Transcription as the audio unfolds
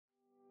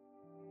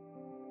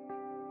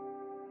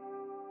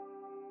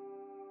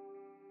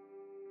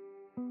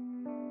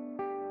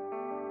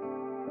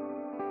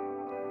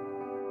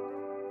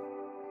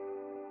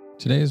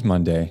Today is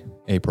Monday,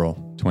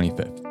 April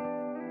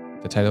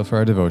 25th. The title for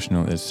our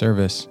devotional is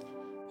Service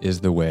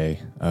is the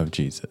Way of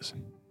Jesus.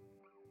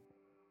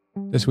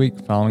 This week,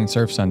 following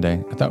Surf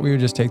Sunday, I thought we would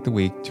just take the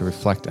week to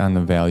reflect on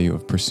the value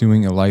of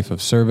pursuing a life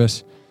of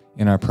service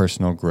in our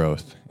personal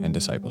growth and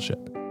discipleship.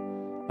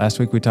 Last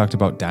week, we talked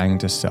about dying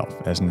to self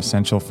as an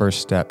essential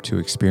first step to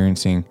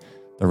experiencing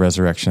the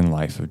resurrection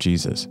life of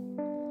Jesus.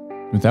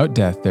 Without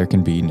death, there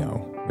can be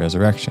no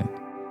resurrection.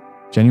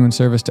 Genuine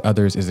service to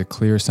others is a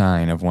clear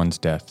sign of one's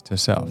death to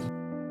self.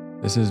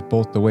 This is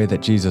both the way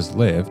that Jesus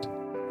lived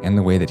and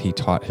the way that he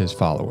taught his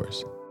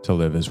followers to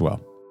live as well.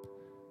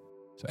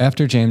 So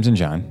after James and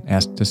John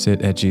asked to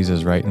sit at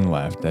Jesus' right and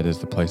left, that is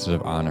the places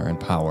of honor and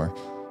power,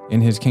 in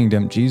his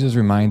kingdom, Jesus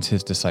reminds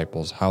his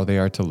disciples how they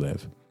are to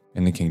live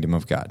in the kingdom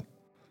of God.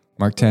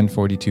 Mark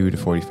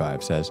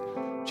 10:42-45 says,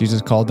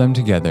 Jesus called them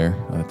together,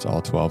 that's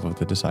all 12 of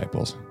the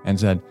disciples, and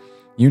said,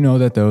 "You know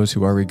that those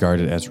who are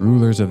regarded as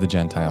rulers of the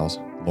Gentiles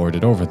lord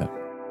it over them,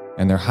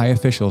 and their high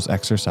officials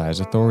exercise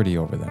authority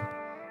over them.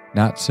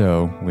 Not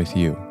so with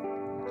you.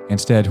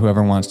 Instead,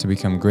 whoever wants to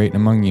become great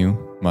among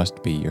you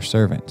must be your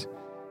servant,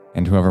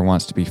 and whoever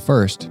wants to be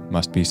first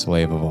must be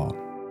slave of all.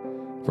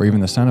 For even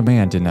the Son of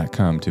Man did not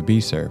come to be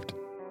served,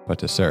 but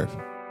to serve,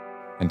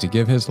 and to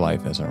give his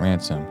life as a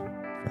ransom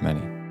for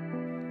many."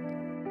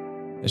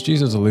 As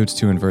Jesus alludes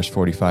to in verse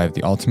 45,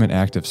 the ultimate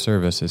act of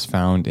service is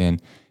found in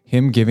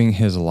him giving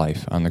his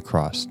life on the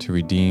cross to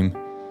redeem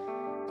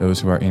those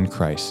who are in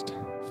Christ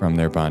from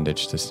their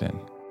bondage to sin.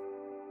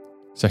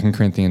 2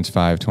 Corinthians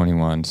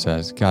 5:21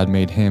 says, God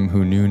made him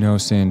who knew no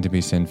sin to be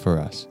sin for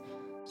us,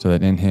 so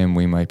that in him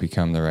we might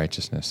become the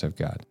righteousness of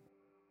God.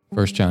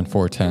 1 John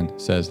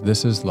 4:10 says,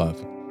 This is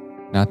love,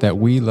 not that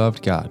we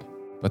loved God,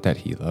 but that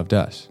he loved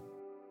us,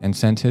 and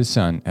sent his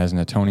Son as an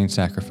atoning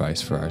sacrifice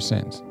for our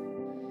sins.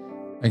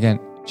 Again,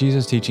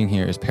 Jesus' teaching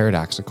here is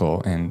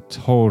paradoxical and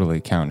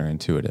totally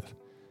counterintuitive.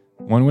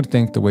 One would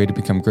think the way to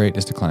become great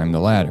is to climb the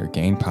ladder,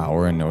 gain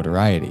power and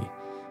notoriety,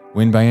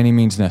 win by any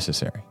means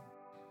necessary.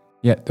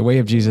 Yet the way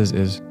of Jesus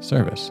is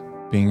service,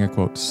 being a,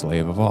 quote,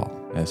 slave of all,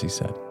 as he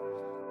said.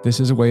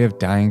 This is a way of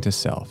dying to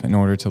self in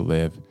order to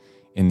live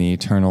in the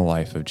eternal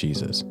life of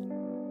Jesus.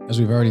 As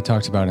we've already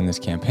talked about in this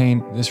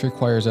campaign, this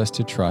requires us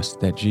to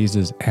trust that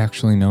Jesus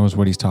actually knows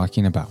what he's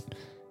talking about,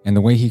 and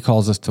the way he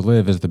calls us to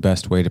live is the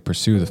best way to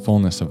pursue the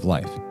fullness of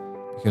life,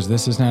 because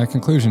this is not a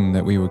conclusion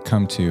that we would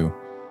come to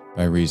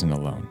by reason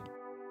alone.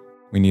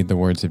 We need the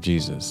words of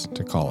Jesus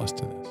to call us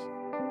to this.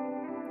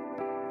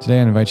 Today,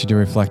 I invite you to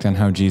reflect on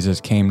how Jesus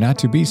came not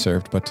to be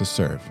served, but to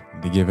serve,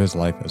 and to give his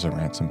life as a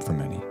ransom for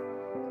many.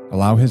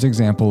 Allow his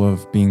example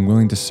of being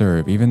willing to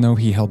serve, even though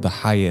he held the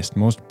highest,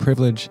 most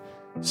privileged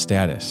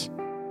status.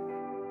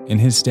 In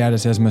his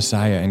status as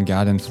Messiah and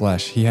God in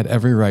flesh, he had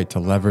every right to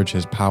leverage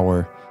his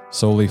power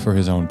solely for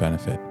his own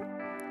benefit.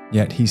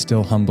 Yet he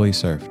still humbly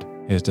served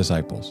his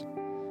disciples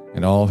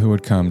and all who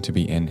would come to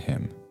be in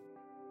him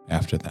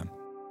after them.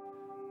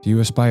 Do you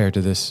aspire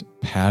to this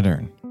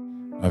pattern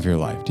of your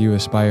life? Do you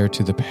aspire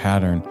to the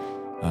pattern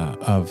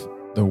of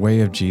the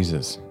way of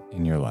Jesus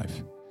in your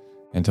life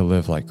and to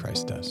live like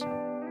Christ does?